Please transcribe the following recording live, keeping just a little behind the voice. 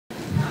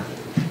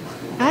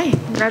Hi,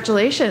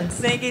 congratulations.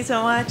 Thank you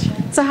so much.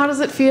 So how does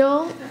it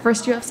feel?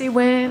 First UFC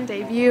win,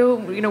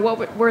 debut. You know,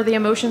 what were the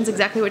emotions?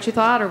 Exactly what you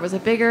thought, or was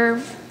it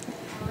bigger?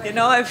 You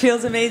know, it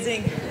feels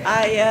amazing.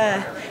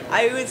 I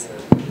was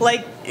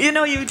like, you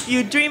know,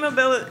 you dream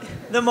about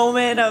the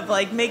moment of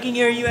like making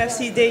your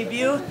UFC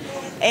debut,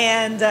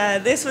 and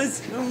this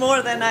was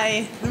more than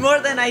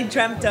I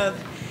dreamt of.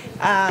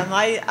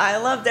 I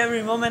loved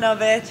every moment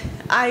of it.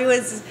 I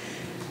was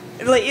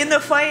like in the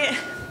fight,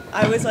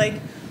 I was like,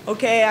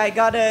 okay, I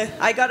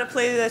gotta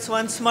play this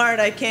one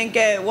smart. I can't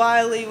get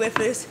wily with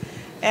this,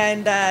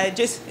 and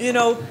just, you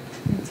know,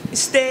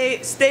 stay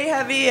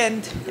heavy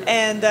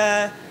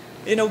and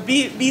you know,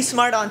 be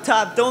smart on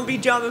top. Don't be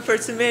jumping for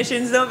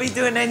submissions. Don't be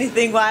doing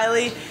anything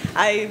wily.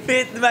 I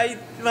fit my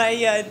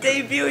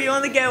debut. You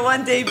only get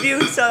one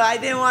debut, so I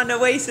didn't want to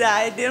waste that.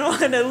 I didn't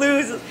want to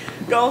lose,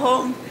 go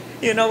home,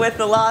 you know, with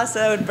the loss.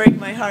 That would break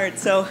my heart.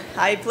 So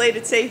I played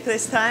it safe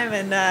this time,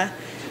 and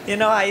you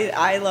know,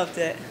 I loved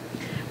it.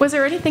 Was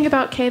there anything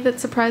about Kay that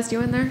surprised you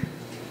in there?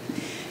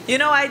 You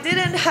know, I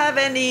didn't have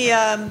any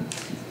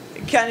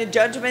kind of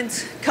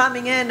judgments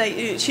coming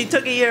in. She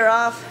took a year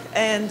off,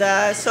 and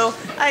so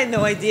I had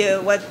no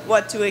idea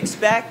what to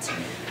expect.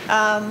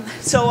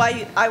 So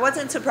I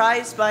wasn't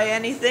surprised by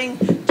anything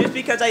just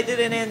because I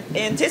didn't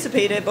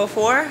anticipate it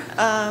before.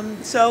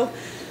 So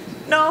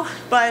no,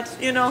 but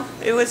you know,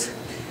 it was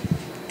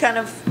kind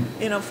of,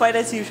 you know, fight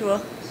as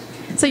usual.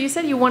 So you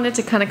said you wanted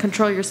to kind of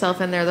control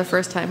yourself in there the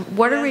first time.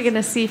 What are we going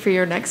to see for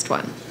your next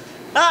one?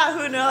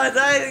 Who knows?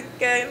 I'll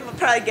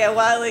probably get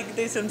wild, like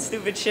do some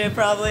stupid shit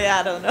probably.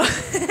 I don't know.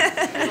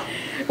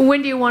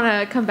 When do you want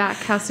to come back?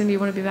 How soon do you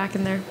want to be back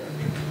in there?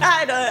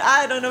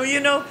 I don't know. You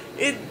know,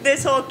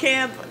 this whole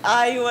camp,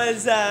 I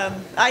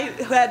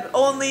had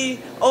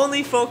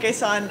only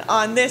focus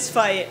on this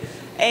fight,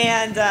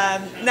 and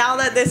now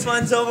that this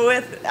one's over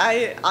with,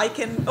 I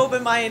can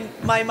open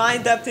my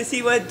mind up to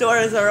see what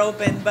doors are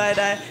open. But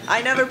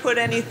I never put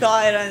any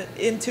thought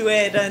into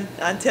it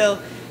until,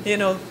 you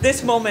know,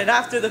 this moment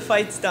after the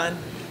fight's done.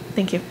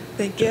 Thank you.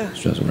 Thank you.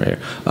 Jasmine, right here.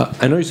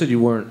 I know you said you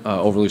weren't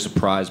overly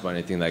surprised by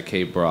anything that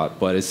Kay brought,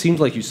 but it seems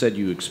like you said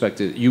you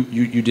expected you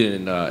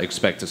didn't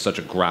expect such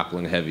a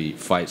grappling heavy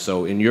fight.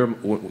 So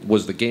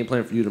was the game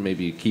plan for you to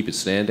maybe keep it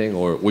standing,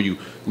 or were you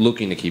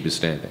looking to keep it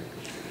standing?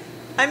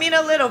 I mean,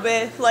 a little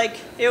bit. Like,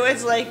 it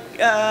was like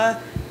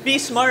be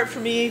smart for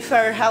me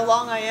for how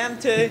long I am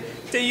to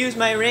use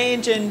my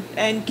range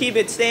and keep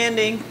it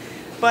standing.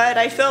 But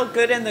I felt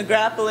good in the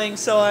grappling,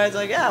 so I was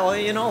like, yeah, well,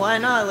 you know, why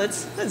not?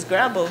 Let's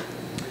grapple.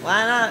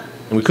 Why not?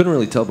 And we couldn't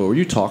really tell, but were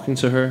you talking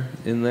to her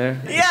in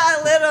there? Yeah,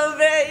 a little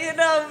bit. You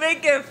know,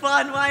 make it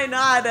fun. Why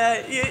not?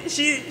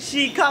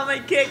 She caught my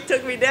kick,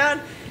 took me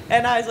down,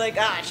 and I was like,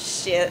 ah,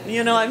 shit.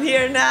 You know, I'm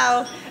here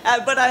now.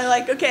 But I'm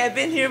like, okay, I've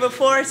been here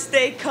before.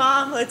 Stay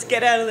calm. Let's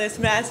get out of this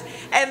mess.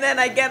 And then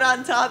I get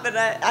on top, and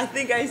I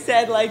think I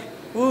said, like,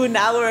 ooh,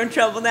 now we're in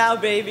trouble now,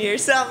 baby, or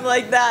something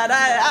like that.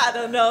 I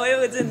don't know. It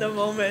was in the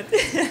moment.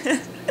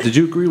 Did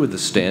you agree with the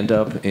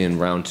stand-up in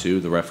round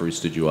 2? The referee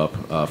stood you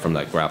up from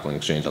that grappling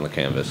exchange on the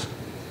canvas.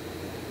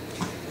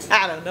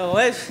 I don't know.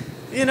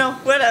 You know,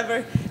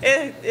 whatever.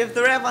 If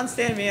the ref wants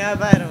to stand me up,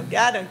 I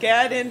don't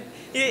care.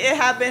 It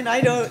happened.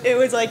 It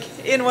was like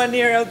in one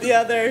ear, out the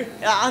other,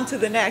 on to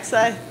the next.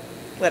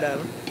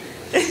 Whatever.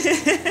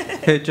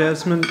 Hey,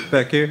 Jasmine,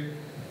 back here.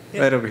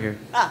 Yeah. Right over here.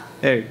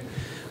 Hey.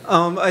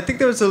 I think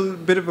there was a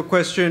bit of a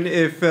question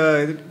if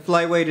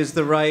flyweight is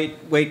the right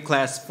weight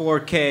class for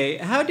Kay.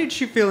 How did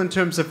she feel in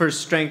terms of her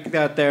strength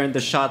out there and the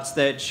shots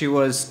that she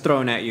was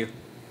throwing at you?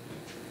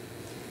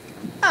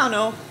 I don't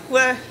know.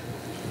 Well,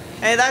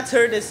 hey, that's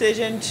her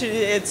decision.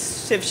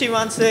 If she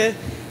wants to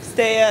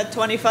stay at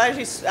 25,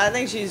 I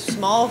think she's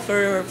small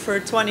for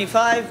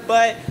 25.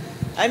 But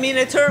I mean,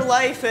 it's her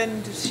life,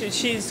 and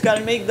she's got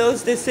to make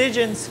those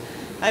decisions.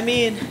 I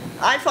mean,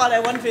 I fought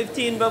at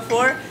 115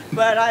 before,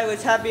 but I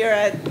was happier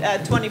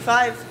at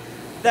 25.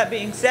 That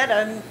being said,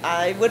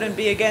 I wouldn't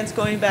be against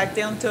going back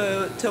down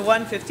to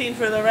 115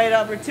 for the right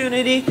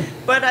opportunity.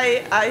 But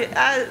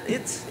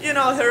it's, you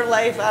know, her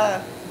life,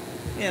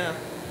 you know.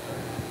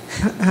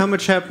 How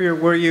much happier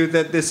were you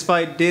that this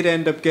fight did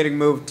end up getting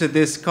moved to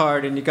this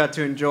card and you got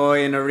to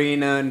enjoy an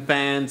arena and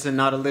fans and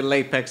not a little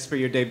Apex for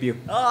your debut?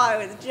 Oh, I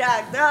was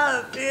jacked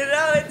up. You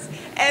know, it's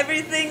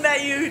everything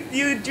that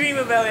you dream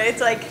about.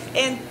 It's like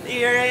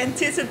your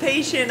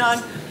anticipation on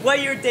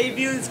what your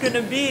debut is going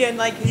to be. And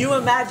like, you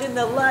imagine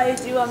the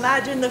lights, you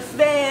imagine the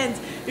fans,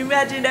 you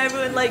imagine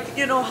everyone, like,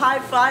 you know,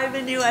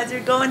 high-fiving you as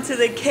you're going to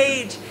the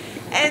cage.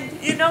 And,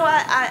 you know,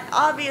 I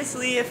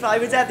obviously, if I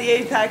was at the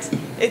Apex,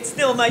 it's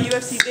still my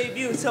UFC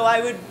debut, so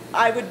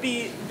I would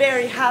be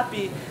very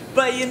happy.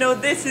 But, you know,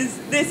 this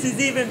is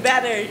even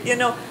better. You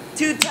know,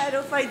 2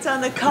 title fights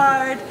on the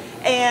card,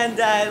 and,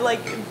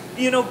 like,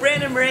 you know,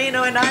 Brandon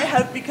Moreno and I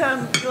have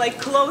become, like,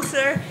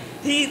 closer.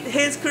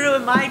 His crew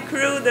and my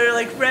crew, they're,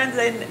 like, friends,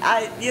 and,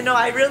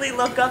 I really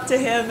look up to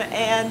him,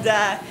 and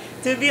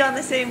to be on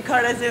the same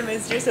card as him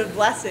is just a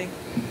blessing.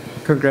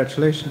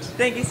 Congratulations.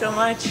 Thank you so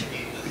much.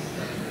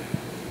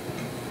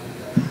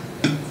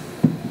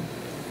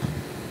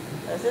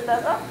 Is it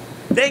that up?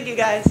 Thank you,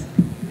 guys.